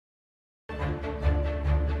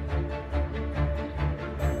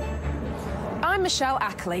I'm Michelle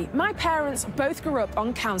Ackley. My parents both grew up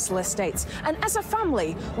on council estates, and as a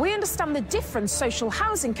family, we understand the difference social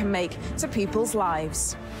housing can make to people's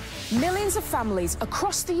lives. Millions of families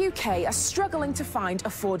across the UK are struggling to find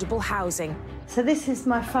affordable housing. So this is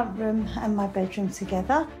my front room and my bedroom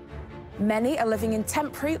together. Many are living in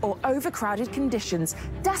temporary or overcrowded conditions,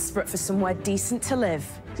 desperate for somewhere decent to live.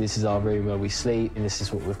 This is our room where we sleep, and this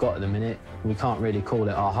is what we've got at the minute. We can't really call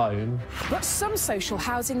it our home. But some social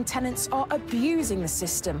housing tenants are abusing the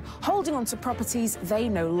system, holding on to properties they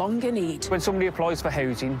no longer need. When somebody applies for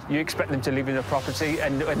housing, you expect them to live in a property,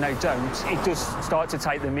 and when they don't, it does start to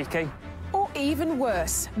take the mickey. Or even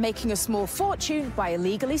worse, making a small fortune by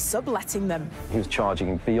illegally subletting them. He was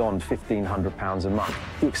charging beyond £1,500 a month.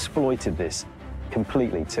 He exploited this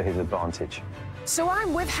completely to his advantage. So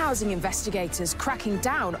I'm with housing investigators cracking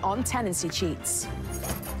down on tenancy cheats.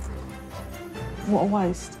 What a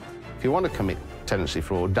waste. If you want to commit tenancy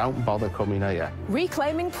fraud, don't bother coming here.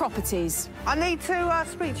 Reclaiming properties. I need to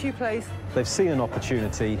speak to you, please. They've seen an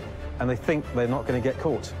opportunity and they think they're not going to get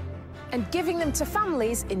caught. And giving them to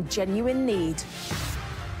families in genuine need.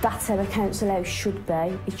 That's how a council house should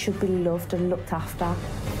be. It should be loved and looked after.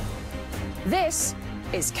 This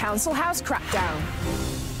is Council House Crackdown.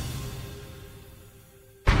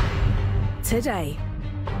 Today,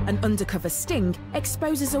 an undercover sting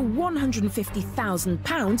exposes a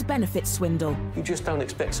 £150,000 benefit swindle. You just don't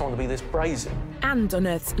expect someone to be this brazen. And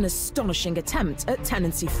unearths an astonishing attempt at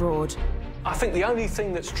tenancy fraud. I think the only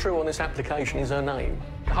thing that's true on this application is her name.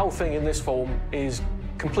 The whole thing in this form is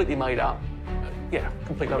completely made up. Yeah,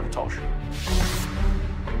 complete load of tosh.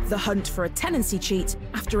 The hunt for a tenancy cheat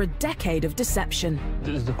after a decade of deception.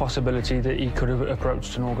 There's the possibility that he could have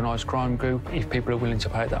approached an organised crime group. If people are willing to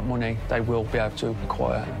pay that money, they will be able to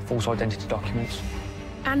acquire false identity documents.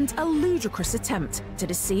 And a ludicrous attempt to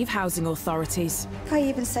deceive housing authorities. I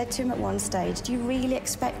even said to him at one stage, do you really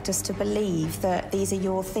expect us to believe that these are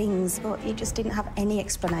your things? But he just didn't have any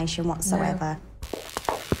explanation whatsoever. No.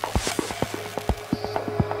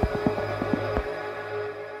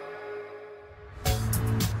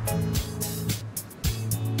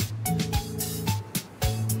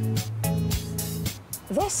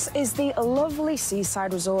 This is the lovely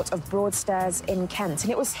seaside resort of Broadstairs in Kent,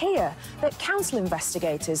 and it was here that council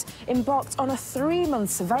investigators embarked on a 3-month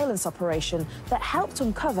surveillance operation that helped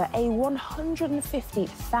uncover a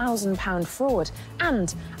 £150,000 fraud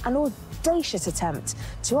and an audacious attempt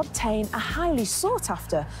to obtain a highly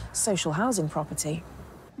sought-after social housing property.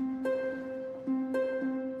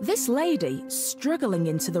 This lady, struggling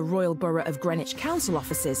into the Royal Borough of Greenwich Council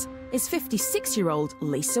offices, is 56-year-old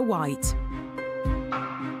Lisa White.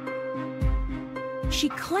 She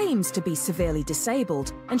claims to be severely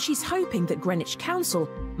disabled, and she's hoping that Greenwich Council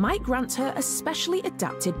might grant her a specially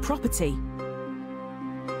adapted property.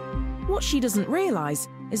 What she doesn't realise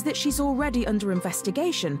is that she's already under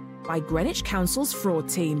investigation by Greenwich Council's fraud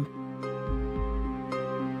team.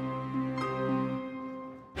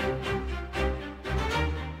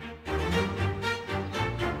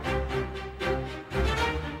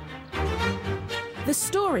 The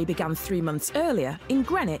story began 3 months earlier in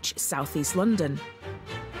Greenwich, southeast London.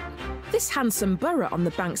 This handsome borough on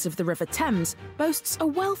the banks of the River Thames boasts a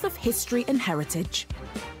wealth of history and heritage.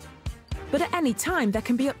 But at any time, there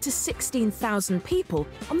can be up to 16,000 people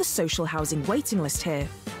on the social housing waiting list here.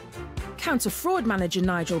 Counter-fraud manager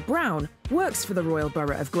Nigel Brown works for the Royal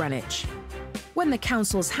Borough of Greenwich. When the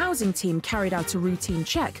council's housing team carried out a routine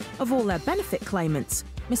check of all their benefit claimants,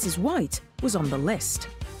 Mrs. White was on the list.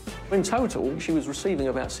 In total, she was receiving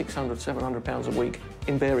about £600, £700 a week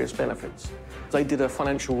in various benefits. They did a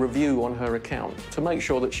financial review on her account to make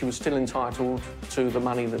sure that she was still entitled to the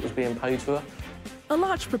money that was being paid to her. A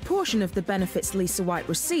large proportion of the benefits Lisa White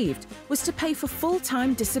received was to pay for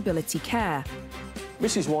full-time disability care.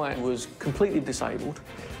 Mrs. White was completely disabled,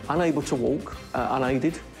 unable to walk,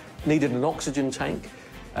 unaided, needed an oxygen tank,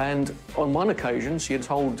 and on one occasion she had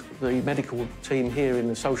told the medical team here in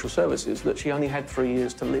the social services that she only had 3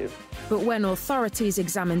 years to live. But when authorities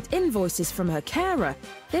examined invoices from her carer,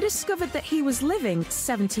 they discovered that he was living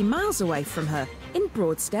 70 miles away from her in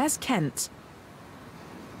Broadstairs, Kent.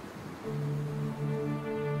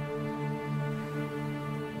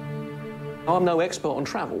 I'm no expert on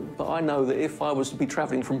travel, but I know that if I was to be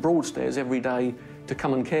travelling from Broadstairs every day to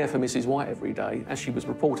come and care for Mrs. White every day, as she was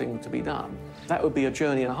reporting to be done, that would be a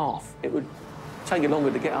journey and a half. It would take you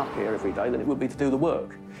longer to get up here every day than it would be to do the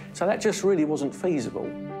work. So that just really wasn't feasible.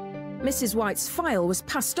 Mrs. White's file was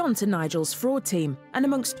passed on to Nigel's fraud team, and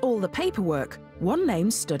amongst all the paperwork, one name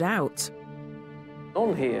stood out.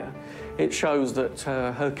 On here, it shows that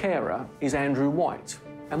her carer is Andrew White.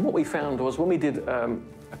 And what we found was when we did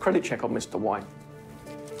a credit check on Mr. White.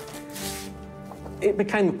 It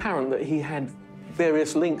became apparent that he had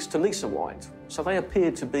various links to Lisa White, so they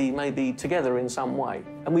appeared to be maybe together in some way.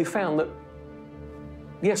 And we found that,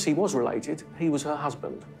 yes, he was related. He was her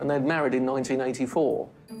husband, and they'd married in 1984.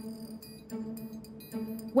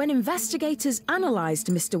 When investigators analysed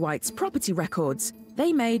Mr. White's property records,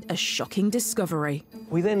 they made a shocking discovery.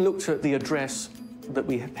 We then looked at the address that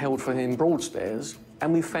we held for him in Broadstairs,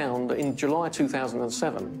 and we found that in July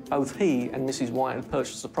 2007, both he and Mrs. White had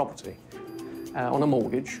purchased the property on a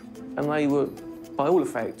mortgage, and they were, by all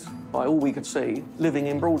effect, by all we could see, living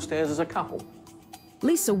in Broadstairs as a couple.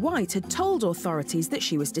 Lisa White had told authorities that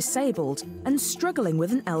she was disabled and struggling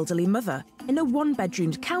with an elderly mother in a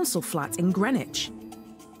one-bedroomed council flat in Greenwich.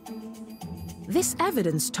 This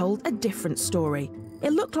evidence told a different story.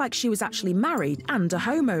 It looked like she was actually married and a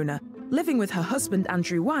homeowner, living with her husband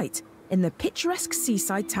Andrew White in the picturesque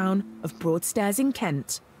seaside town of Broadstairs in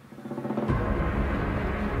Kent.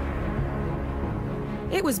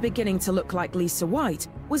 It was beginning to look like Lisa White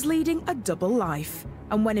was leading a double life.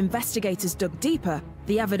 And when investigators dug deeper,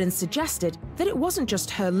 the evidence suggested that it wasn't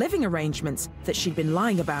just her living arrangements that she'd been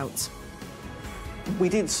lying about. We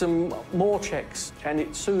did some more checks, and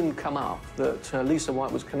it soon come up that Lisa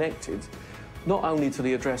White was connected not only to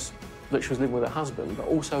the address that she was living with her husband, but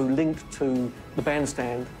also linked to the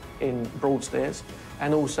bandstand in Broadstairs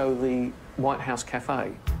and also the White House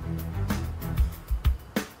Cafe.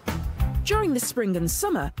 During the spring and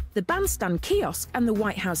summer, the bandstand kiosk and the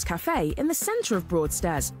White House Cafe in the centre of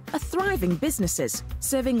Broadstairs are thriving businesses,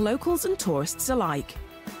 serving locals and tourists alike.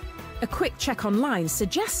 A quick check online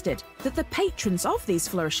suggested that the patrons of these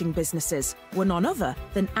flourishing businesses were none other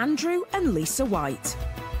than Andrew and Lisa White.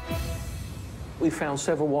 We found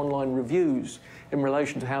several online reviews in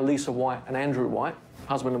relation to how Lisa White and Andrew White,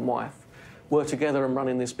 husband and wife, were together and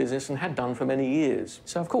running this business and had done for many years.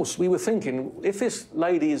 So, of course, we were thinking, if this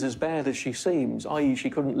lady is as bad as she seems, i.e. she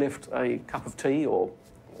couldn't lift a cup of tea or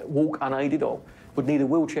walk unaided or would need a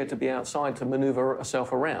wheelchair to be outside to manoeuvre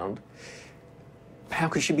herself around, how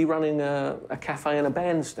could she be running a cafe and a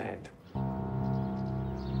bandstand?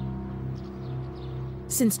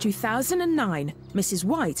 Since 2009, Mrs.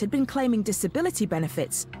 White had been claiming disability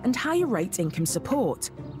benefits and higher rate income support,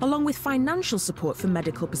 along with financial support for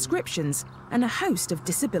medical prescriptions and a host of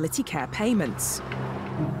disability care payments.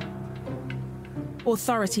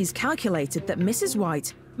 Authorities calculated that Mrs.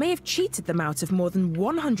 White may have cheated them out of more than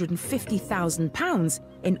 £150,000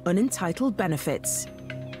 in unentitled benefits.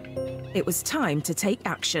 It was time to take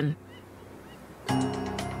action.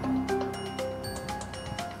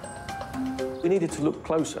 We needed to look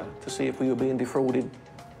closer to see if we were being defrauded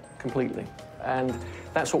completely. And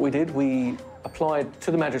that's what we did. We applied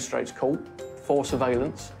to the Magistrates' Court for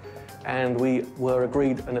surveillance, and we were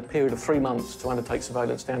agreed in a period of 3 months to undertake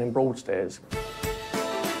surveillance down in Broadstairs.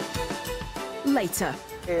 Later,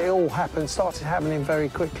 it all started happening very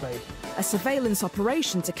quickly. A surveillance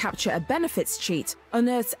operation to capture a benefits cheat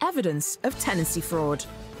unearths evidence of tenancy fraud.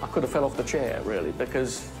 I could have fell off the chair, really,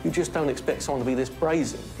 because you just don't expect someone to be this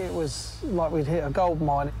brazen. It was like we'd hit a gold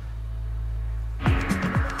mine.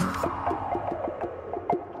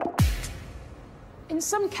 In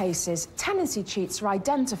some cases, tenancy cheats are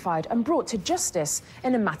identified and brought to justice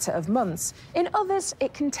in a matter of months. In others,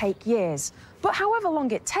 it can take years. But however long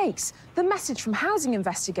it takes, the message from housing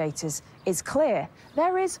investigators is clear.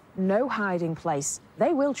 There is no hiding place.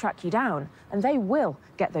 They will track you down, and they will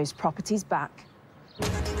get those properties back.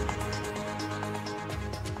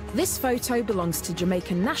 This photo belongs to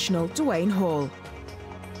Jamaican national Dwayne Hall.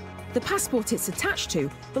 The passport it's attached to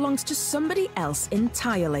belongs to somebody else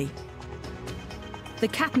entirely. The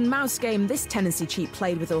cat and mouse game this tenancy cheat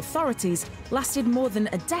played with authorities lasted more than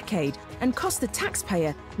a decade and cost the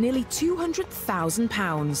taxpayer nearly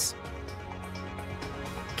 £200,000.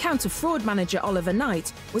 Counter-fraud manager Oliver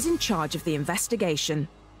Knight was in charge of the investigation.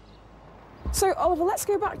 So, Oliver, let's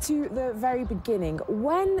go back to the very beginning.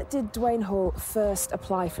 When did Dwayne Hall first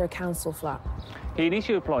apply for a council flat? He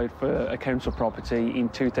initially applied for a council property in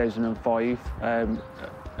 2005,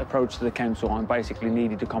 approached the council and basically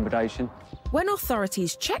needed accommodation. When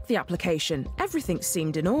authorities checked the application, everything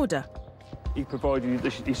seemed in order. He provided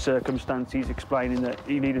his circumstances, explaining that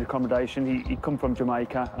he needed accommodation. He'd come from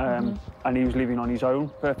Jamaica and he was living on his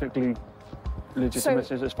own, perfectly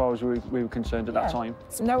legitimate as far as we were concerned at that time.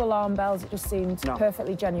 So no alarm bells, it just seemed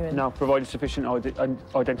perfectly genuine? No, provided sufficient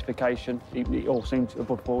identification. It all seemed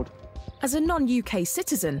above board. As a non-UK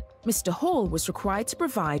citizen, Mr. Hall was required to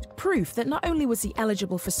provide proof that not only was he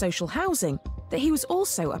eligible for social housing, that he was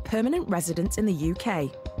also a permanent resident in the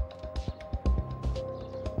UK.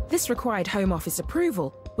 This required Home Office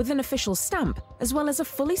approval, with an official stamp, as well as a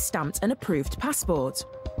fully stamped and approved passport.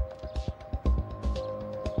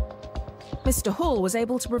 Mr. Hall was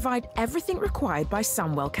able to provide everything required by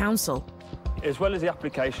Sandwell Council. As well as the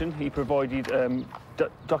application, he provided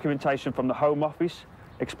documentation from the Home Office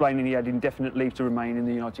explaining he had indefinite leave to remain in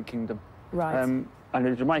the United Kingdom. Right. And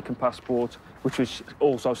a Jamaican passport, which was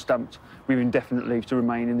also stamped with indefinite leave to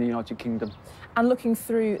remain in the United Kingdom. And looking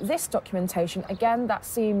through this documentation, again, that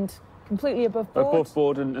seemed completely above board? Above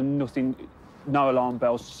board and nothing, no alarm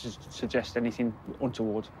bells to suggest anything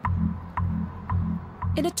untoward.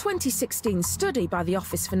 In a 2016 study by the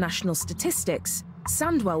Office for National Statistics,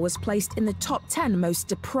 Sandwell was placed in the top 10 most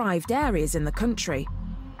deprived areas in the country.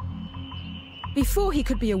 Before he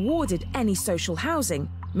could be awarded any social housing,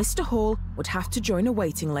 Mr. Hall would have to join a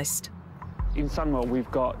waiting list. In Sandwell,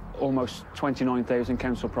 we've got almost 29,000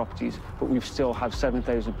 council properties, but we still have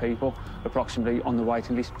 7,000 people approximately on the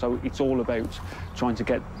waiting list. So it's all about trying to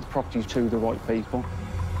get properties to the right people.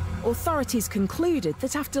 Authorities concluded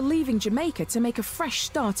that after leaving Jamaica to make a fresh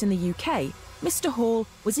start in the UK, Mr. Hall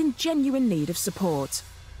was in genuine need of support.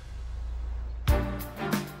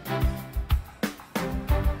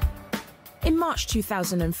 In March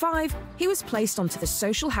 2005, he was placed onto the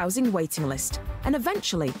social housing waiting list, and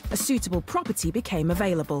eventually a suitable property became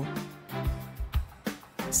available.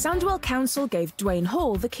 Sandwell Council gave Dwayne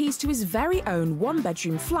Hall the keys to his very own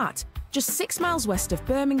one-bedroom flat, just 6 miles west of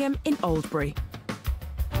Birmingham in Oldbury.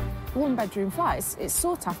 One-bedroom flat, it's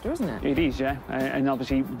sought after, isn't it? It is, yeah, and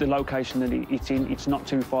obviously the location that it's in, it's not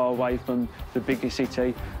too far away from the bigger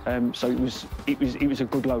city, so it was a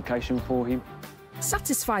good location for him.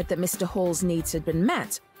 Satisfied that Mr. Hall's needs had been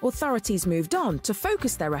met, authorities moved on to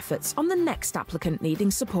focus their efforts on the next applicant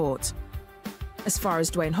needing support. As far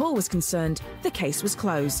as Dwayne Hall was concerned, the case was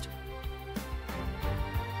closed.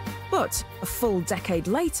 But a full decade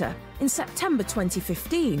later, in September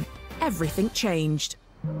 2015, everything changed.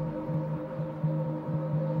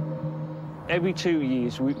 Every 2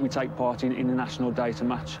 years, we take part in a national data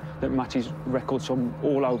match that matches records from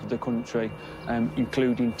all over the country,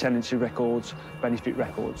 including tenancy records, benefit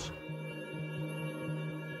records.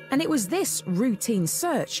 And it was this routine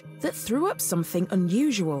search that threw up something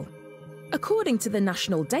unusual. According to the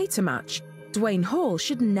national data match, Dwayne Hall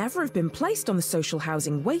should never have been placed on the social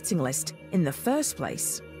housing waiting list in the first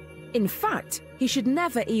place. In fact, he should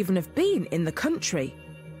never even have been in the country.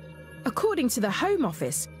 According to the Home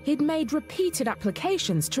Office, he'd made repeated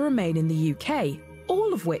applications to remain in the UK,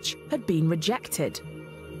 all of which had been rejected.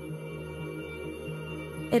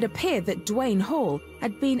 It appeared that Dwayne Hall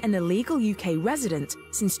had been an illegal UK resident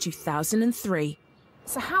since 2003.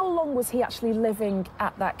 So how long was he actually living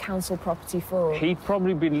at that council property for? He'd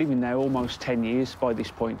probably been living there almost 10 years by this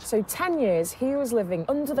point. So 10 years he was living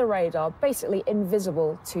under the radar, basically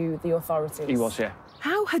invisible to the authorities. He was, yeah.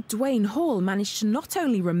 How had Dwayne Hall managed to not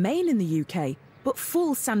only remain in the UK, but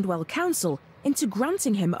fool Sandwell Council into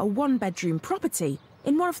granting him a one-bedroom property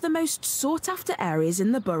in one of the most sought-after areas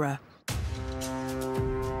in the borough?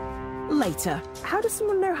 Later. How does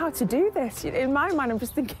someone know how to do this? In my mind, I'm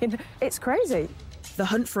just thinking, it's crazy. The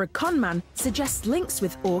hunt for a conman suggests links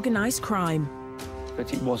with organised crime.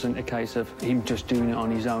 But it wasn't a case of him just doing it on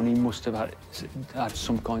his own. He must have had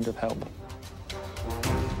some kind of help.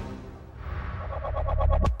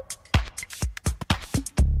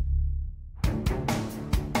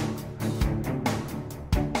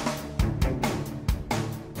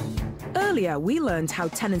 Earlier, we learned how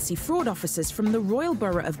tenancy fraud officers from the Royal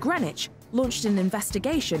Borough of Greenwich launched an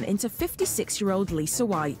investigation into 56-year-old Lisa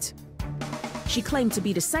White. She claimed to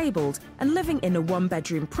be disabled and living in a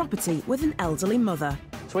one-bedroom property with an elderly mother.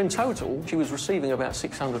 So in total, she was receiving about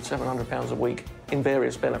 £600, £700 a week in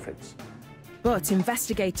various benefits. But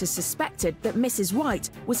investigators suspected that Mrs. White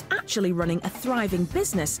was actually running a thriving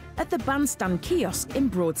business at the Bandstand kiosk in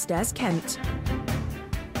Broadstairs, Kent.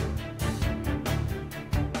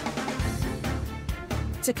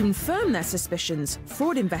 To confirm their suspicions,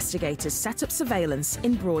 fraud investigators set up surveillance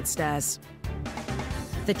in Broadstairs.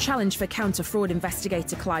 The challenge for counter-fraud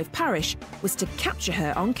investigator Clive Parrish was to capture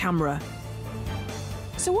her on camera.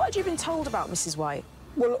 So what had you been told about Mrs. White?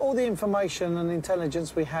 Well, all the information and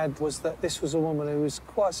intelligence we had was that this was a woman who was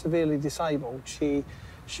quite severely disabled. She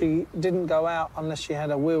didn't go out unless she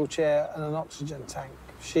had a wheelchair and an oxygen tank.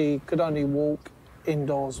 She could only walk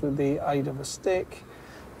indoors with the aid of a stick,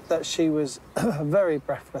 that she was very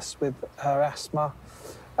breathless with her asthma,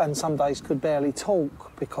 and some days could barely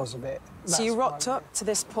talk because of it. So you rocked up to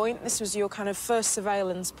this point. This was your kind of first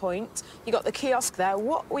surveillance point. You got the kiosk there.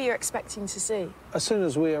 What were you expecting to see? As soon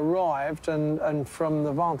as we arrived, and from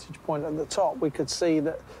the vantage point at the top, we could see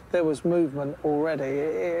that there was movement already.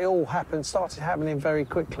 It all started happening very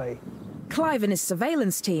quickly. Clive and his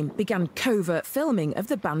surveillance team began covert filming of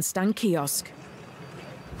the bandstand kiosk.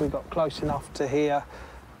 We got close enough to hear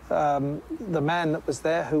the man that was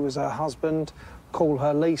there, who was her husband, call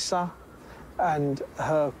her Lisa, and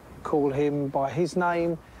her call him by his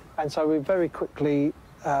name. And so we very quickly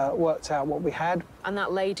worked out what we had. And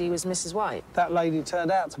that lady was Mrs. White? That lady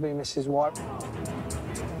turned out to be Mrs. White.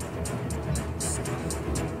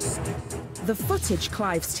 The footage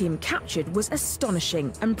Clive's team captured was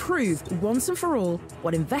astonishing and proved once and for all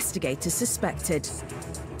what investigators suspected.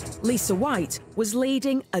 Lisa White was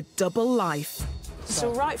leading a double life.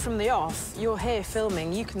 So right from the off, you're here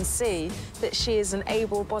filming, you can see that she is an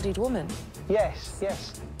able-bodied woman. Yes,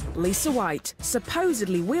 yes. Lisa White,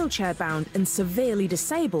 supposedly wheelchair-bound and severely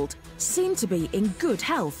disabled, seemed to be in good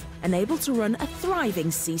health and able to run a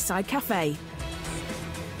thriving seaside cafe.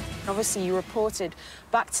 Obviously, you reported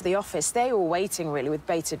back to the office. They were waiting, really, with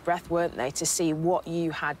bated breath, weren't they, to see what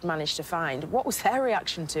you had managed to find. What was their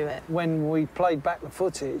reaction to it? When we played back the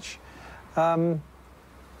footage, the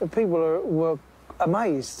people were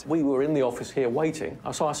amazed. We were in the office here waiting,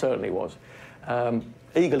 so I certainly was,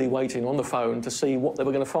 eagerly waiting on the phone to see what they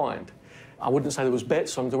were going to find. I wouldn't say there was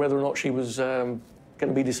bets on whether or not she was going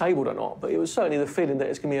to be disabled or not, but it was certainly the feeling that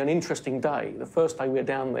it's going to be an interesting day, the first day we're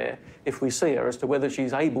down there, if we see her, as to whether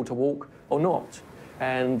she's able to walk or not.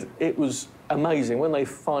 And it was amazing. When they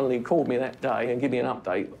finally called me that day and gave me an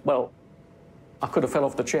update, well, I could have fell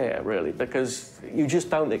off the chair, really, because you just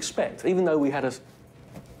don't expect, even though we had a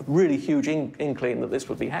really huge inkling that this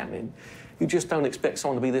would be happening, you just don't expect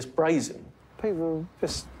someone to be this brazen. People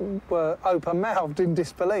just were open-mouthed in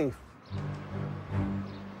disbelief.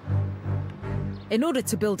 In order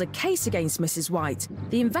to build a case against Mrs. White,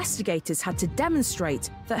 the investigators had to demonstrate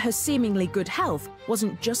that her seemingly good health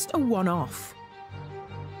wasn't just a one-off.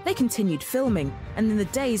 They continued filming, and in the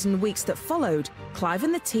days and weeks that followed, Clive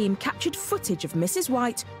and the team captured footage of Mrs.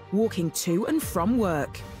 White walking to and from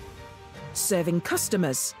work, serving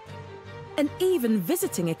customers, and even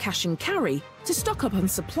visiting a cash and carry to stock up on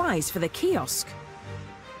supplies for the kiosk.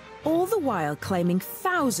 All the while claiming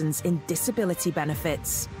thousands in disability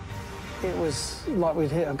benefits. It was like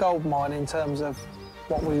we'd hit a gold mine in terms of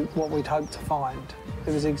what we'd hoped to find.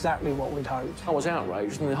 It was exactly what we'd hoped. I was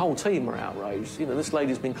outraged, and the whole team were outraged. You know, this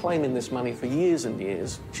lady's been claiming this money for years and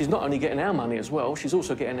years. She's not only getting our money as well, she's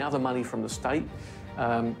also getting other money from the state.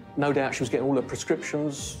 No doubt she was getting all her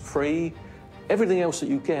prescriptions free. Everything else that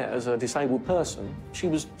you get as a disabled person, she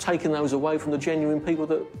was taking those away from the genuine people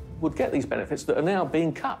that would get these benefits that are now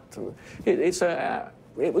being cut.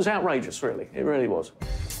 It was outrageous, really. It really was.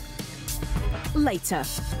 Later.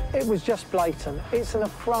 It was just blatant. It's an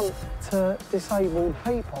affront to disabled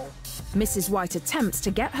people. Mrs. White attempts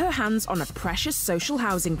to get her hands on a precious social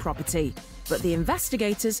housing property, but the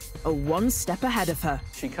investigators are one step ahead of her.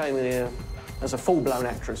 She came in here as a full-blown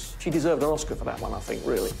actress. She deserved an Oscar for that one, I think,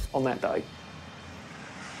 really, on that day.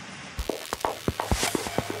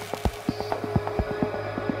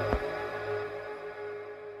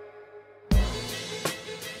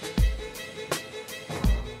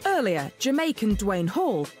 Earlier, Jamaican Dwayne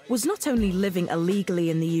Hall was not only living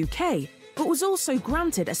illegally in the UK, but was also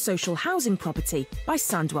granted a social housing property by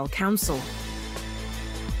Sandwell Council.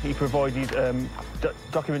 He provided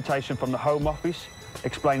documentation from the Home Office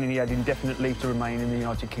explaining he had indefinite leave to remain in the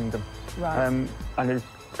United Kingdom. Right. And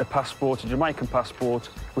a passport, a Jamaican passport,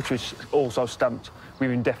 which was also stamped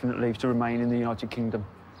with indefinite leave to remain in the United Kingdom.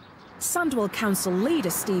 Sandwell Council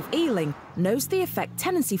leader Steve Ealing knows the effect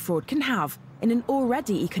tenancy fraud can have in an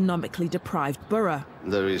already economically deprived borough.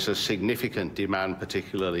 There is a significant demand,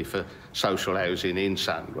 particularly for social housing in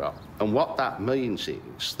Sandwell. And what that means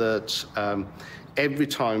is that every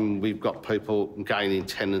time we've got people gaining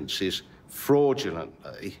tenancies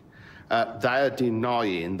fraudulently, they are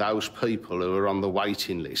denying those people who are on the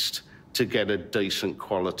waiting list to get a decent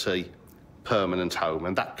quality permanent home,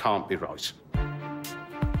 and that can't be right.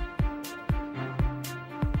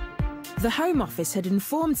 The Home Office had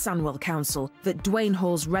informed Sandwell Council that Dwayne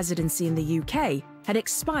Hall's residency in the UK had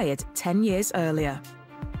expired 10 years earlier.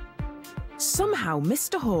 Somehow,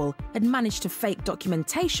 Mr. Hall had managed to fake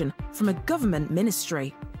documentation from a government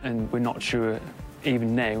ministry. And we're not sure,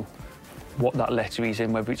 even now, what that letter is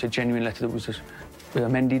and whether it's a genuine letter that was just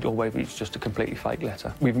amended or whether it's just a completely fake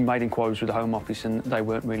letter. We've made inquiries with the Home Office and they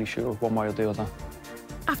weren't really sure one way or the other.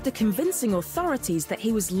 After convincing authorities that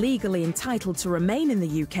he was legally entitled to remain in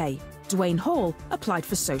the UK, Dwayne Hall applied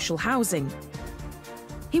for social housing.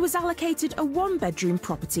 He was allocated a one-bedroom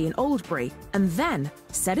property in Oldbury and then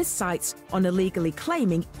set his sights on illegally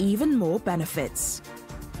claiming even more benefits.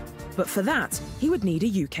 But for that, he would need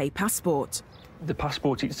a UK passport. The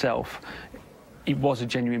passport itself, it was a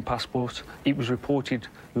genuine passport. It was reported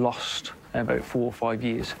lost about 4 or 5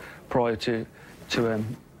 years prior to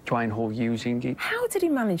Dwayne Hall using it. How did he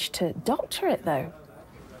manage to doctor it, though?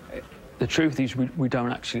 The truth is we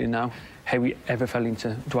don't actually know. How he ever fell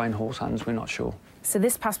into Dwayne Hall's hands, we're not sure. So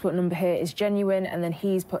this passport number here is genuine, and then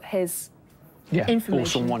he's put his information... or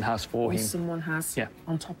someone has for him. Someone has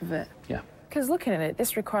on top of it. Yeah. Because looking at it,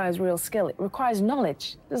 this requires real skill. It requires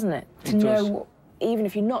knowledge, doesn't it? To It does. know, even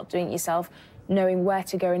if you're not doing it yourself, knowing where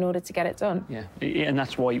to go in order to get it done. Yeah, and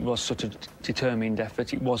that's why it was such a determined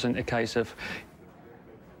effort. It wasn't a case of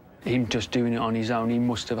him just doing it on his own. He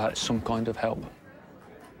must have had some kind of help.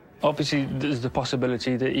 Obviously, there's the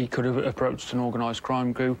possibility that he could have approached an organised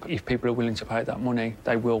crime group. If people are willing to pay that money,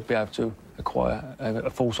 they will be able to acquire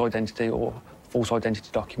a false identity or false identity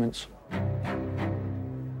documents.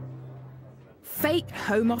 Fake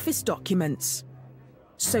Home Office documents.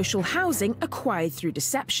 Social housing acquired through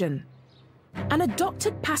deception. An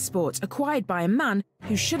adopted passport acquired by a man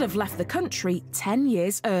who should have left the country 10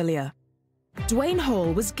 years earlier. Dwayne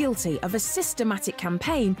Hall was guilty of a systematic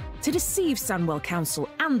campaign to deceive Sandwell Council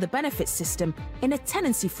and the benefits system in a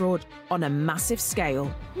tenancy fraud on a massive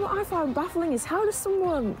scale. What I find baffling is how does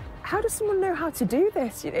someone know how to do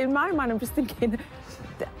this? In my mind, I'm just thinking,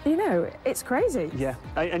 you know, it's crazy. Yeah,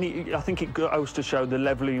 and I think it goes to show the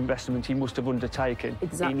level of investment he must have undertaken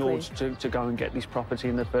in order to go and get this property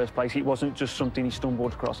in the first place. It wasn't just something he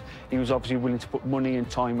stumbled across. He was obviously willing to put money and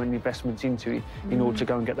time and investment into it in order to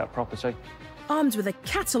go and get that property. Armed with a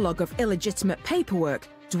catalogue of illegitimate paperwork,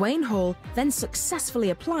 Dwayne Hall then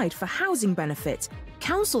successfully applied for housing benefit,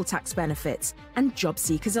 council tax benefits and job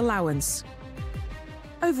seekers allowance.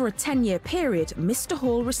 Over a 10-year period, Mr.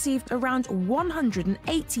 Hall received around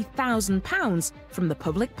 £180,000 from the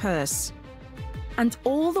public purse. And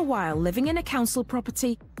all the while living in a council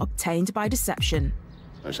property obtained by deception.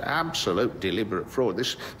 It's absolute deliberate fraud.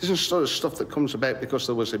 This isn't sort of stuff that comes about because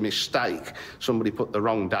there was a mistake. Somebody put the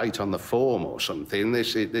wrong date on the form or something.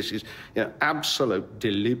 This is absolute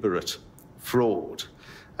deliberate fraud.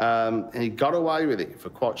 And he got away with it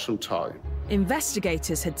for quite some time.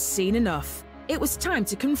 Investigators had seen enough. It was time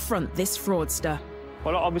to confront this fraudster.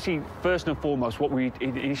 Well, obviously, first and foremost, what we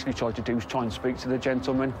initially tried to do was try and speak to the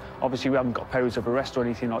gentleman. Obviously, we haven't got powers of arrest or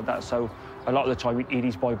anything like that, so a lot of the time it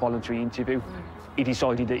is by voluntary interview. He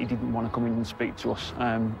decided that he didn't want to come in and speak to us.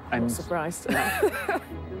 I'm surprised.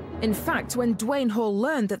 In fact, when Dwayne Hall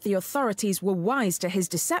learned that the authorities were wise to his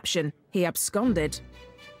deception, he absconded.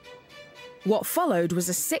 What followed was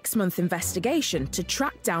a 6-month investigation to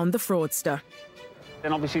track down the fraudster.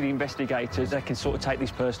 And obviously the investigators, they can sort of take this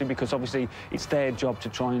personally because obviously it's their job to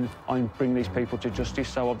try and bring these people to justice.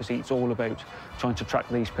 So obviously it's all about trying to track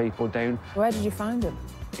these people down. Where did you find them?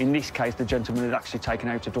 In this case, the gentleman had actually taken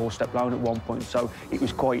out a doorstep loan at one point, so it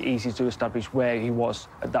was quite easy to establish where he was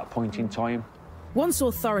at that point in time. Once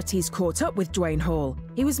authorities caught up with Dwayne Hall,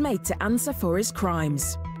 he was made to answer for his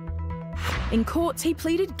crimes. In court, he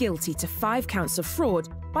pleaded guilty to 5 counts of fraud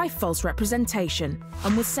by false representation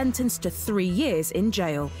and was sentenced to 3 years in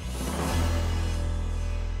jail.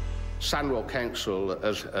 Sandwell Council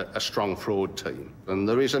has a strong fraud team, and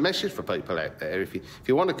there is a message for people out there. If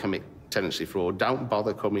you want to commit tenancy fraud, don't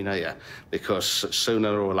bother coming here, because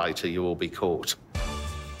sooner or later you will be caught.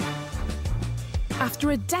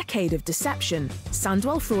 After a decade of deception,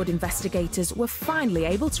 Sandwell fraud investigators were finally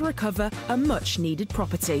able to recover a much-needed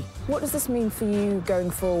property. What does this mean for you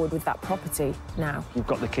going forward with that property now? We've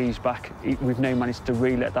got the keys back. We've now managed to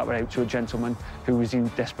re-let that out to a gentleman who was in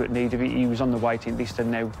desperate need of it. He was on the waiting list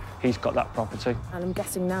and now he's got that property. And I'm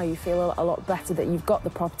guessing now you feel a lot better that you've got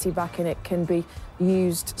the property back and it can be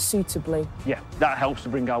used suitably. Yeah, that helps to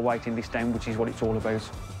bring our waiting list down, which is what it's all about.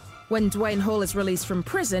 When Dwayne Hall is released from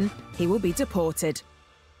prison, he will be deported.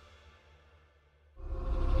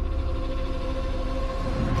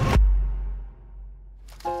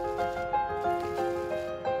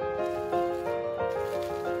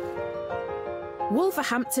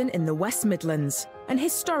 Wolverhampton in the West Midlands, an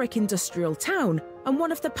historic industrial town and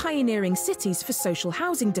one of the pioneering cities for social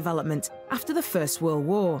housing development after the First World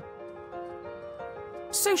War.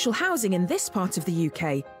 Social housing in this part of the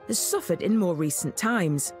UK has suffered in more recent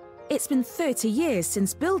times. It's been 30 years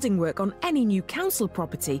since building work on any new council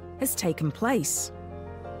property has taken place.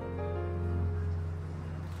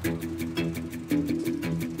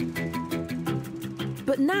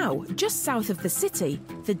 But now, just south of the city,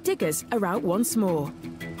 the diggers are out once more.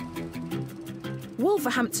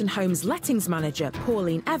 Wolverhampton Homes lettings manager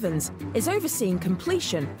Pauline Evans is overseeing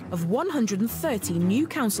completion of 130 new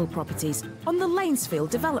council properties on the Lanesfield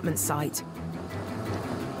development site.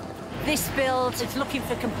 This build is looking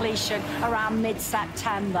for completion around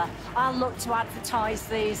mid-September. I'll look to advertise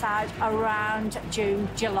these out around June,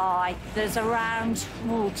 July. There's around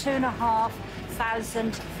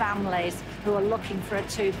 2,500 families who are looking for a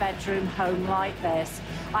two-bedroom home like this.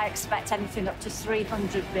 I expect anything up to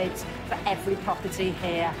 300 bids for every property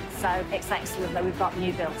here. So it's excellent that we've got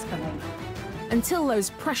new builds coming. Until those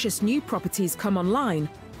precious new properties come online,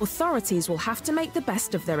 authorities will have to make the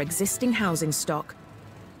best of their existing housing stock.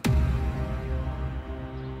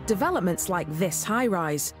 Developments like this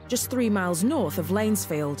high-rise, just 3 miles north of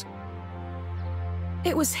Lanesfield.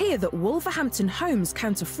 It was here that Wolverhampton Homes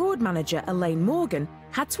counter-fraud manager Elaine Morgan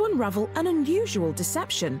had to unravel an unusual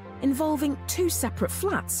deception involving 2 separate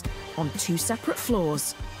flats on 2 separate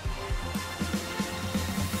floors.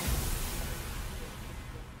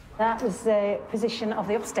 That was the position of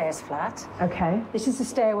the upstairs flat. OK. This is the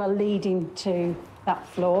stairwell leading to that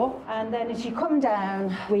floor. And then as you come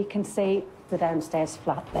down, we can see the downstairs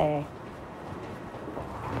flat there.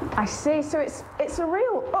 I see. So it's a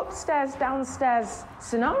real upstairs, downstairs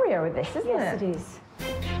scenario with this, isn't it? Yes, it is.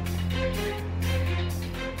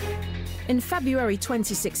 In February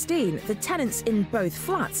 2016, the tenants in both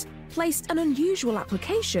flats placed an unusual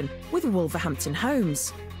application with Wolverhampton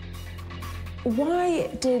Homes. Why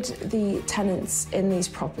did the tenants in these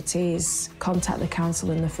properties contact the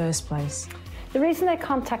council in the first place? The reason they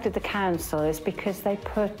contacted the council is because they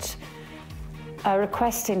put a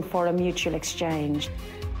request in for a mutual exchange.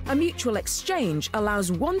 A mutual exchange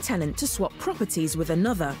allows one tenant to swap properties with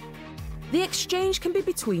another. The exchange can be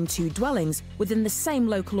between 2 dwellings within the same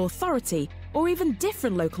local authority or even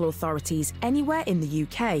different local authorities anywhere in the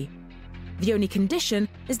UK. The only condition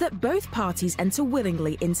is that both parties enter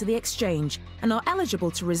willingly into the exchange and are eligible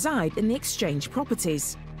to reside in the exchange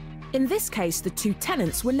properties. In this case, the 2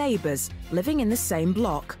 tenants were neighbours, living in the same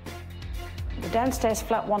block. The downstairs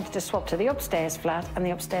flat wanted to swap to the upstairs flat, and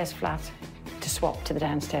the upstairs flat to swap to the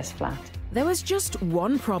downstairs flat. There was just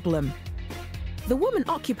one problem. The woman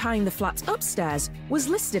occupying the flat upstairs was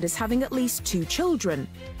listed as having at least 2 children.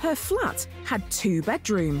 Her flat had 2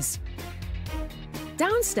 bedrooms.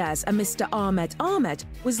 Downstairs, a Mr. Ahmed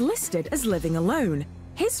was listed as living alone.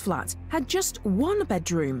 His flat had just 1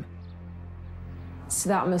 bedroom. So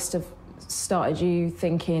that must have started you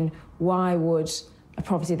thinking, why would a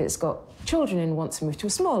property that's got children in want to move to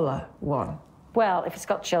a smaller one? Well, if it's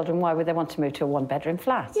got children, why would they want to move to a 1-bedroom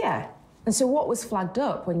flat? Yeah. And so what was flagged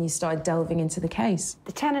up when you started delving into the case?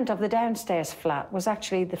 The tenant of the downstairs flat was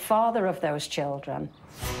actually the father of those children.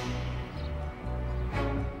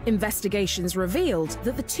 Investigations revealed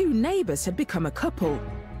that the 2 neighbours had become a couple.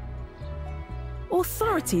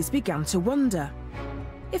 Authorities began to wonder.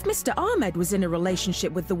 If Mr. Ahmed was in a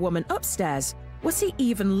relationship with the woman upstairs, was he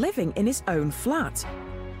even living in his own flat?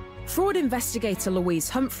 Fraud investigator Louise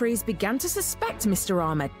Humphreys began to suspect Mr.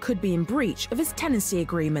 Ahmed could be in breach of his tenancy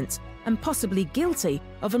agreement and possibly guilty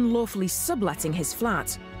of unlawfully subletting his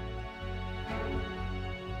flat.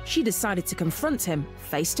 She decided to confront him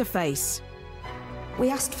face to face. We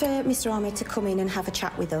asked for Mr. Ahmed to come in and have a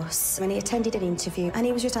chat with us, and he attended an interview, and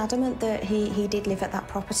he was just adamant that he did live at that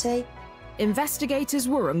property. Investigators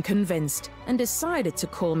were unconvinced and decided to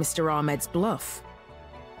call Mr. Ahmed's bluff.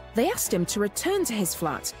 They asked him to return to his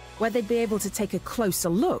flat, where they'd be able to take a closer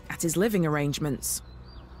look at his living arrangements.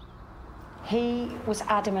 He was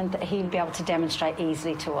adamant that he'd be able to demonstrate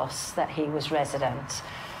easily to us that he was resident.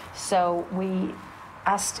 So we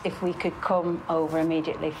asked if we could come over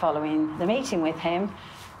immediately following the meeting with him,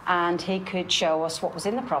 and he could show us what was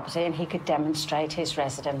in the property and he could demonstrate his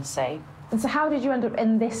residency. And so how did you end up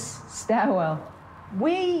in this stairwell?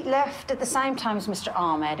 We left at the same time as Mr.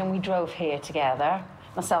 Ahmed, and we drove here together,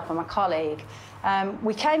 myself and my colleague.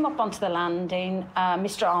 We came up onto the landing.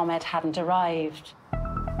 Mr. Ahmed hadn't arrived.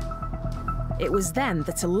 It was then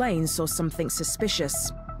that Elaine saw something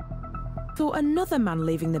suspicious. Saw another man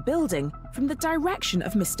leaving the building from the direction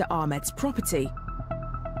of Mr. Ahmed's property.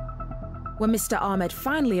 When Mr. Ahmed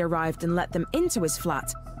finally arrived and let them into his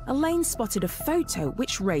flat, Elaine spotted a photo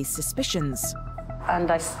which raised suspicions.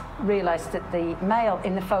 And I realised that the male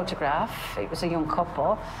in the photograph, it was a young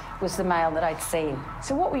couple, was the male that I'd seen.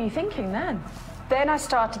 So what were you thinking then? Then I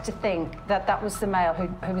started to think that that was the male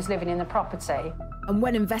who was living in the property. And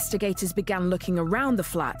when investigators began looking around the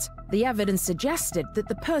flat, the evidence suggested that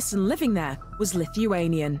the person living there was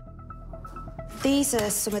Lithuanian. These are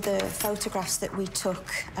some of the photographs that we took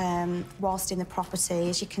whilst in the property.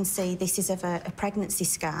 As you can see, this is of a pregnancy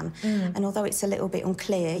scan, and although it's a little bit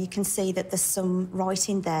unclear, you can see that there's some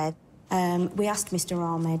writing there. We asked Mr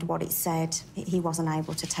Ahmed what it said. He wasn't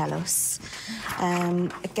able to tell us.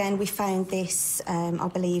 Again, we found this, I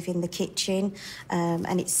believe, in the kitchen,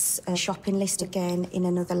 and it's a shopping list again in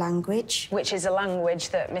another language. Which is a language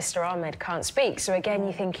that Mr Ahmed can't speak. So again,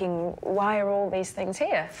 you're thinking, why are all these things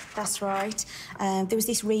here? That's right. There was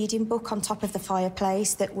this reading book on top of the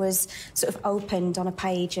fireplace that was sort of opened on a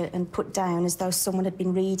page and put down as though someone had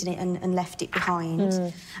been reading it and left it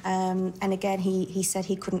behind. And again, he said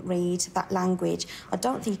he couldn't read that language. I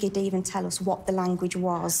don't think he'd even tell us what the language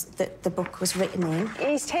was that the book was written in.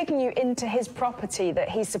 He's taking you into his property that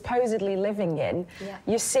he's supposedly living in. Yeah.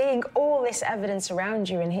 You're seeing all this evidence around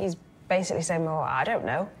you and he's basically saying, well, I don't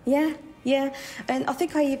know. Yeah. Yeah, and I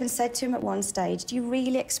think I even said to him at one stage, do you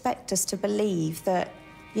really expect us to believe that,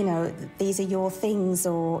 you know, these are your things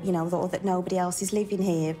or, you know, or that nobody else is living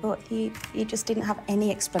here? But he just didn't have any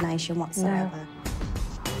explanation whatsoever. No.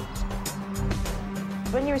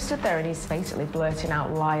 When you were stood there and he's basically blurting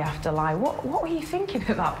out lie after lie, what were you thinking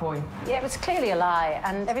at that point? Yeah, it was clearly a lie,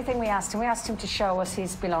 and everything we asked him to show us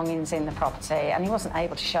his belongings in the property, and he wasn't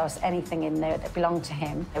able to show us anything in there that belonged to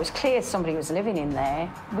him. It was clear somebody was living in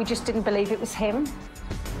there. We just didn't believe it was him.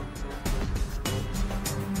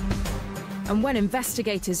 And when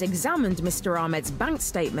investigators examined Mr Ahmed's bank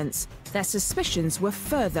statements, their suspicions were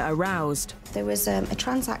further aroused. There was a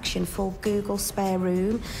transaction for Google Spare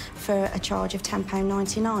Room for a charge of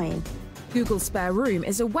 £10.99. Google Spare Room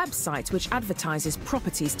is a website which advertises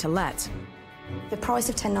properties to let. The price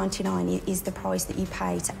of £10.99 is the price that you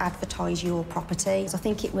pay to advertise your property. I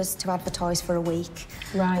think it was to advertise for a week.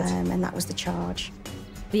 Right. And that was the charge.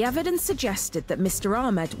 The evidence suggested that Mr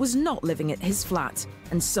Ahmed was not living at his flat,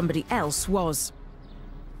 and somebody else was.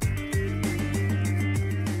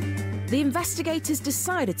 The investigators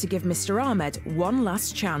decided to give Mr Ahmed one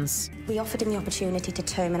last chance. We offered him the opportunity to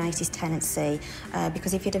terminate his tenancy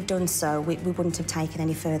because if he'd have done so, we wouldn't have taken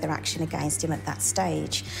any further action against him at that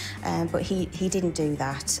stage. But he didn't do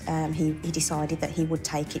that. He decided that he would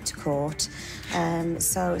take it to court.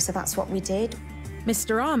 So that's what we did.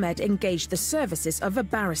 Mr Ahmed engaged the services of a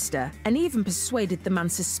barrister and even persuaded the man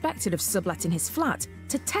suspected of subletting his flat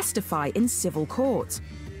to testify in civil court.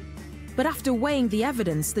 But after weighing the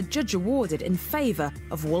evidence, the judge awarded in favour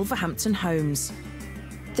of Wolverhampton Homes.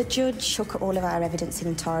 The judge took all of our evidence in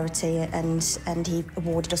entirety and he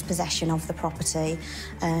awarded us possession of the property.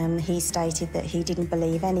 He stated that he didn't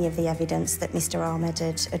believe any of the evidence that Mr Ahmed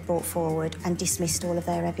had brought forward and dismissed all of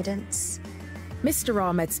their evidence. Mr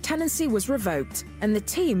Ahmed's tenancy was revoked and the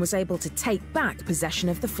team was able to take back possession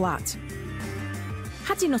of the flat.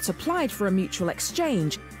 Had he not applied for a mutual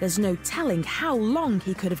exchange, there's no telling how long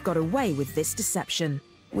he could have got away with this deception.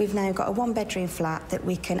 We've now got a one-bedroom flat that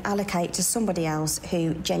we can allocate to somebody else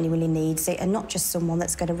who genuinely needs it and not just someone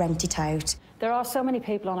that's going to rent it out. There are so many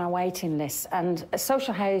people on our waiting list, and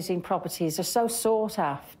social housing properties are so sought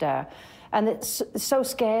after, and it's so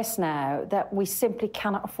scarce now that we simply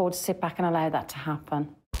cannot afford to sit back and allow that to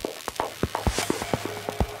happen.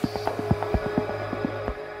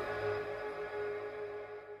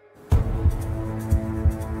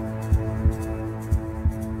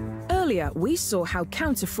 Earlier, we saw how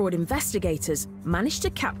counter-fraud investigators managed to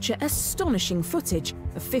capture astonishing footage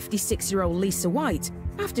of 56-year-old Lisa White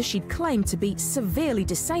after she'd claimed to be severely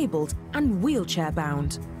disabled and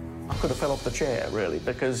wheelchair-bound. I could have fell off the chair, really,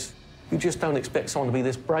 because you just don't expect someone to be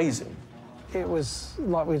this brazen. It was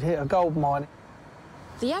like we'd hit a gold mine.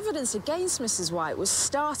 The evidence against Mrs White was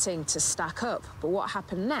starting to stack up, but what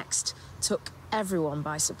happened next took everyone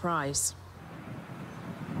by surprise.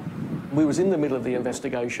 We was in the middle of the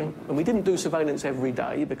investigation, and we didn't do surveillance every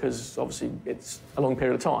day because, obviously, it's a long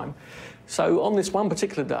period of time. So on this one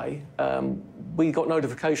particular day, we got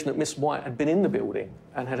notification that Miss White had been in the building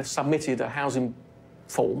and had submitted a housing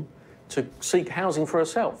form to seek housing for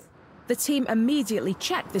herself. The team immediately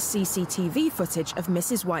checked the CCTV footage of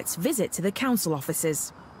Mrs White's visit to the council offices.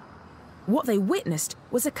 What they witnessed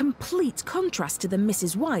was a complete contrast to the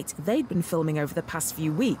Mrs White they'd been filming over the past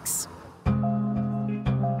few weeks.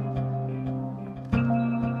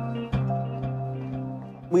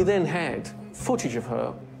 We then had footage of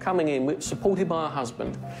her coming in, supported by her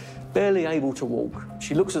husband, barely able to walk.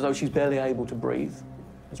 She looks as though she's barely able to breathe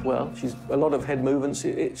as well. She's a lot of head movements.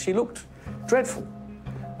 She looked dreadful.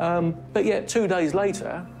 But yet 2 days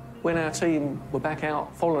later, when our team were back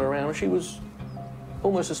out following around, she was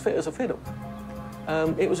almost as fit as a fiddle.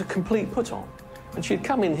 It was a complete put-on. And she'd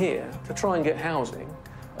come in here to try and get housing,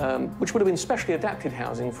 which would have been specially adapted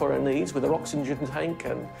housing for her needs, with her oxygen tank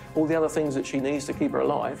and all the other things that she needs to keep her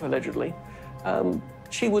alive, allegedly,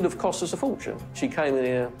 she would have cost us a fortune. She came in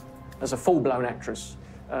here as a full-blown actress.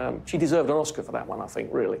 She deserved an Oscar for that one, I think,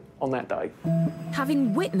 really, on that day.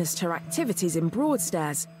 Having witnessed her activities in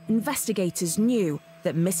Broadstairs, investigators knew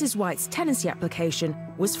that Mrs. White's tenancy application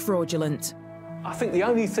was fraudulent. I think the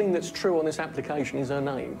only thing that's true on this application is her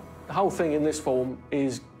name. The whole thing in this form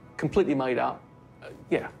is completely made up.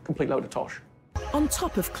 Yeah, complete load of tosh. On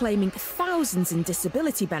top of claiming thousands in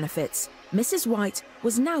disability benefits, Mrs. White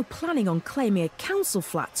was now planning on claiming a council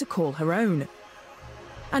flat to call her own.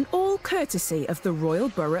 And all courtesy of the Royal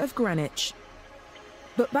Borough of Greenwich.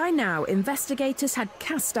 But by now, investigators had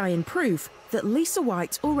cast-iron proof that Lisa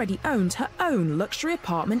White already owned her own luxury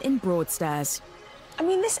apartment in Broadstairs. I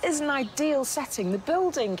mean, this is an ideal setting. The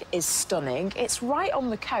building is stunning. It's right on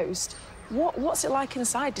the coast. What's it like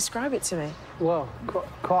inside? Describe it to me. Well,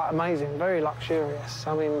 quite amazing, very luxurious.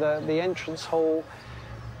 I mean, the entrance hall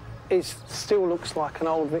still looks like an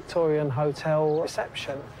old Victorian hotel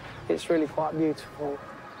reception. It's really quite beautiful.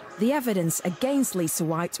 The evidence against Lisa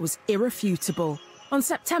White was irrefutable. On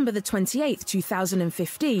September the 28th,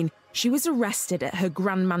 2015, she was arrested at her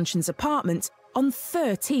Grand Mansions apartment on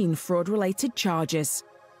 13 fraud-related charges.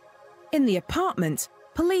 In the apartment,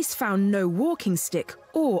 police found no walking stick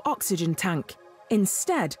or oxygen tank.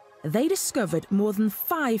 Instead, they discovered more than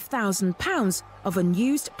 £5,000 of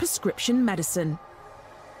unused prescription medicine.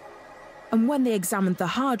 And when they examined the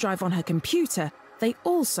hard drive on her computer, they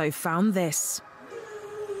also found this.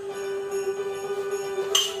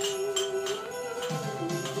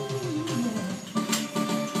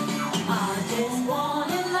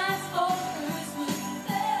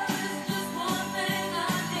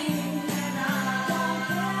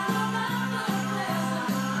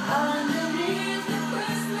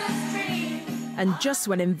 And just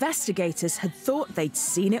when investigators had thought they'd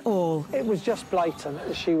seen it all. It was just blatant.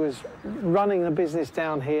 She was running a business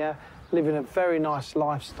down here, living a very nice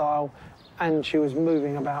lifestyle, and she was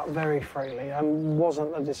moving about very freely and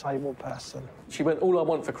wasn't a disabled person. She went all I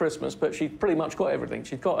want for Christmas, but she pretty much got everything.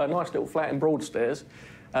 She'd got a nice little flat in Broadstairs,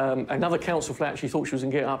 another council flat she thought she was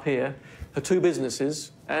going to get up here, her 2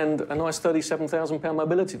 businesses, and a nice £37,000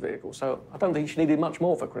 mobility vehicle. So I don't think she needed much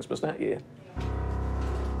more for Christmas that year.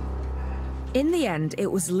 In the end,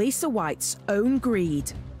 it was Lisa White's own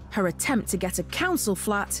greed, her attempt to get a council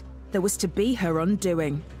flat that was to be her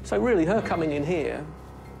undoing. So really, her coming in here,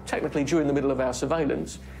 technically during the middle of our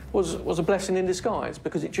surveillance, was a blessing in disguise,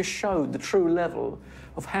 because it just showed the true level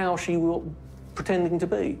of how she was pretending to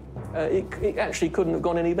be. It actually couldn't have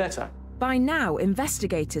gone any better. By now,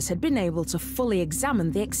 investigators had been able to fully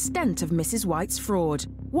examine the extent of Mrs. White's fraud.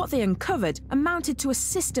 What they uncovered amounted to a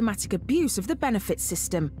systematic abuse of the benefits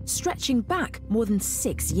system, stretching back more than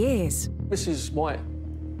 6 years. Mrs. White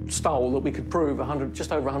stole, that we could prove,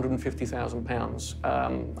 just over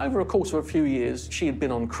 £150,000. Over a course of a few years, she had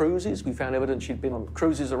been on cruises. We found evidence she'd been on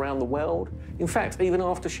cruises around the world. In fact, even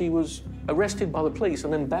after she was arrested by the police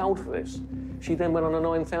and then bailed for this, she then went on a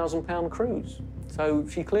 £9,000 cruise. So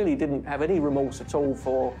she clearly didn't have any remorse at all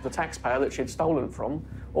for the taxpayer that she'd stolen from,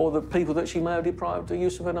 or the people that she may have deprived the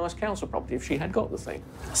use of a nice council property if she had got the thing.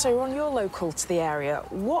 So, Ron, you're local to the area.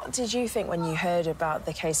 What did you think when you heard about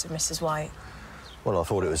the case of Mrs. White? Well, I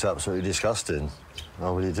thought it was absolutely disgusting.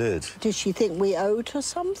 I really did. Did she think we owed her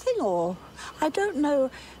something, or...? I don't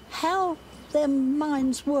know how their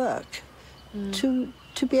minds work to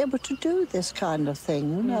be able to do this kind of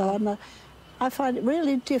thing, you know, and I find it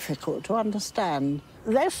really difficult to understand.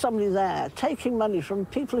 There's somebody there taking money from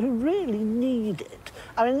people who really need it.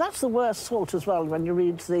 I mean, that's the worst sort as well when you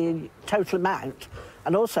read the total amount,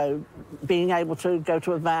 and also being able to go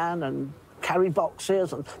to a van and carry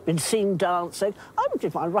boxes and been seen dancing. I would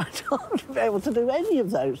give my right arm to be able to do any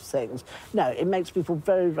of those things. No, it makes people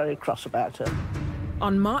very, very cross about it.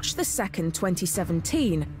 On March the 2nd,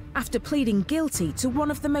 2017, after pleading guilty to one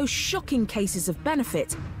of the most shocking cases of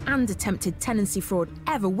benefit and attempted tenancy fraud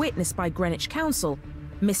ever witnessed by Greenwich Council,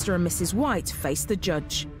 Mr. and Mrs. White faced the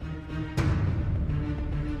judge.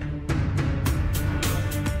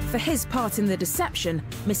 For his part in the deception,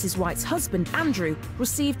 Mrs. White's husband, Andrew,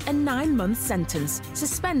 received a 9-month sentence,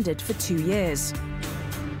 suspended for 2 years.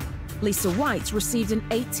 Lisa White received an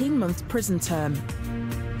 18-month prison term.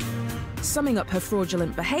 Summing up her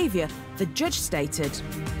fraudulent behaviour, the judge stated,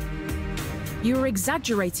 "You were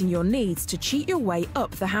exaggerating your needs to cheat your way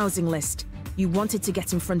up the housing list. You wanted to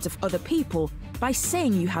get in front of other people by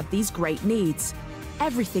saying you had these great needs.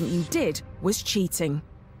 Everything you did was cheating."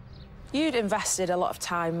 You'd invested a lot of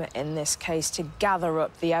time in this case to gather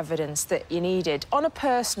up the evidence that you needed. On a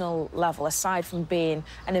personal level, aside from being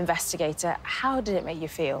an investigator, how did it make you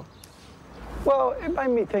feel? Well, it made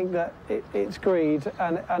me think that it's greed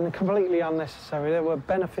and completely unnecessary. There were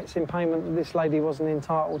benefits in payment that this lady wasn't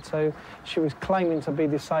entitled to. She was claiming to be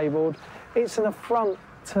disabled. It's an affront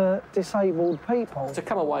to disabled people. To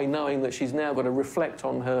come away knowing that she's now got to reflect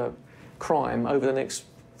on her crime over the next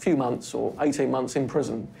few months or 18 months in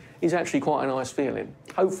prison is actually quite a nice feeling.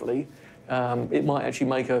 Hopefully, it might actually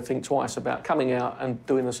make her think twice about coming out and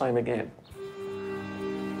doing the same again.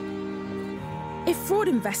 If fraud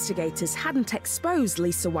investigators hadn't exposed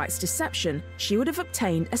Lisa White's deception, she would have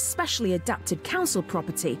obtained a specially adapted council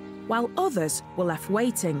property, while others were left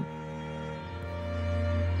waiting.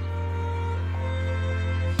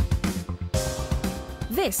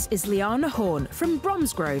 This is Liana Horn from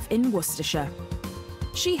Bromsgrove in Worcestershire.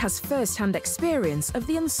 She has first-hand experience of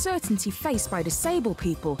the uncertainty faced by disabled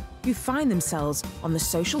people who find themselves on the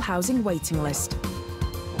social housing waiting list.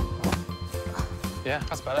 Yeah,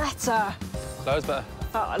 that's better. Better. Loads better.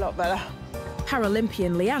 Felt a lot better.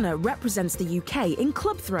 Paralympian Liana represents the UK in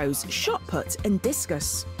club throws, shot put and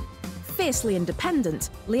discus. Fiercely independent,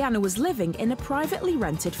 Liana was living in a privately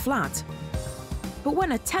rented flat. But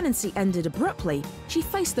when her tenancy ended abruptly, she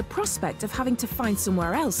faced the prospect of having to find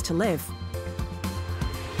somewhere else to live.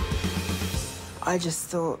 I just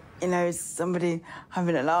thought, you know, is somebody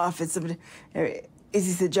having a laugh? Is somebody, you know, is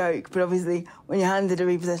this a joke? But obviously, when you're handed a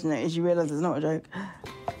repossession notice, you realise it's not a joke.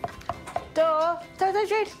 Door. Tug,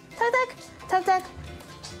 Jude. Tug.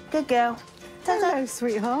 Good girl. Hello,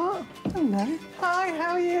 sweetheart. Hello. Hi,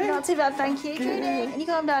 how are you? Not too bad, thank you. Good. Judy, you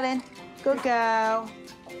go home, darling. Good girl.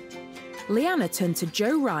 Liana turned to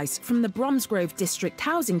Joe Rice from the Bromsgrove District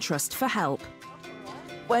Housing Trust for help.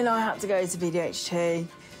 When I had to go to BDHT,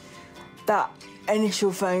 that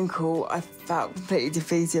initial phone call, I felt completely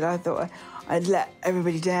defeated. I thought I'd let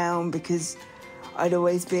everybody down because I'd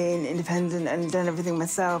always been independent and done everything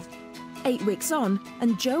myself. 8 weeks on,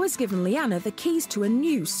 and Joe has given Liana the keys to a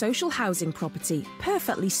new social housing property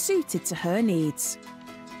perfectly suited to her needs.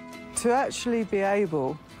 To actually be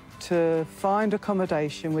able to find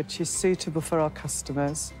accommodation which is suitable for our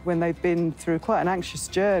customers when they've been through quite an anxious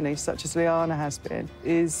journey, such as Liana has been,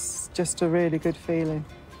 is just a really good feeling.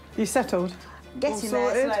 You settled? Getting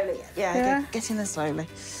there slowly. Yeah. Getting there slowly.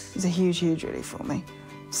 It's a huge, huge relief for me.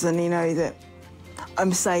 Suddenly know that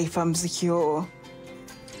I'm safe, I'm secure,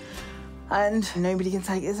 and nobody can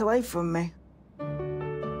take this away from me.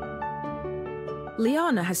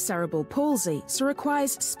 Liana has cerebral palsy, so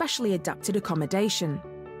requires specially adapted accommodation.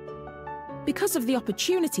 Because of the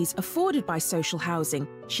opportunities afforded by social housing,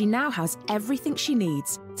 she now has everything she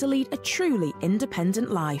needs to lead a truly independent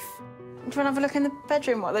life. Do you want to have a look in the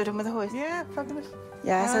bedroom, what they've done with the hoist? Yeah, fabulous.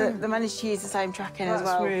 Yeah, so they managed to use the same tracking as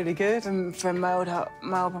well. That's really good. From my old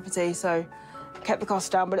property, so kept the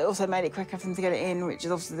cost down, but it also made it quicker for them to get it in, which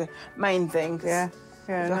is obviously the main thing. Yeah.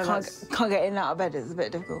 I can't get in and out of bed, it's a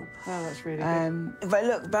bit difficult. Oh, that's really good. If I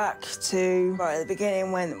look back to right at the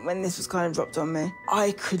beginning when this was kind of dropped on me,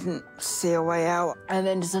 I couldn't see a way out. And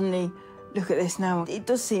then to suddenly look at this now, it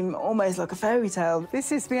does seem almost like a fairy tale.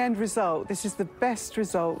 This is the end result. This is the best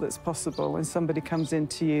result that's possible when somebody comes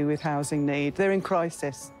into you with housing need. They're in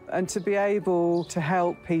crisis. And to be able to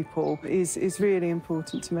help people is really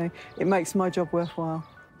important to me. It makes my job worthwhile.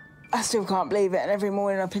 I still can't believe it, and every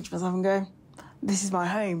morning I pinch myself and go, this is my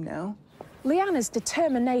home now. Liana's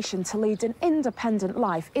determination to lead an independent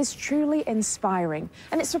life is truly inspiring,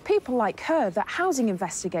 and it's for people like her that housing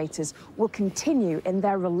investigators will continue in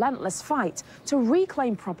their relentless fight to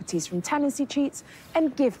reclaim properties from tenancy cheats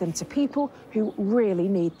and give them to people who really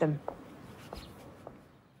need them.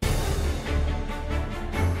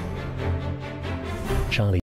 Charlie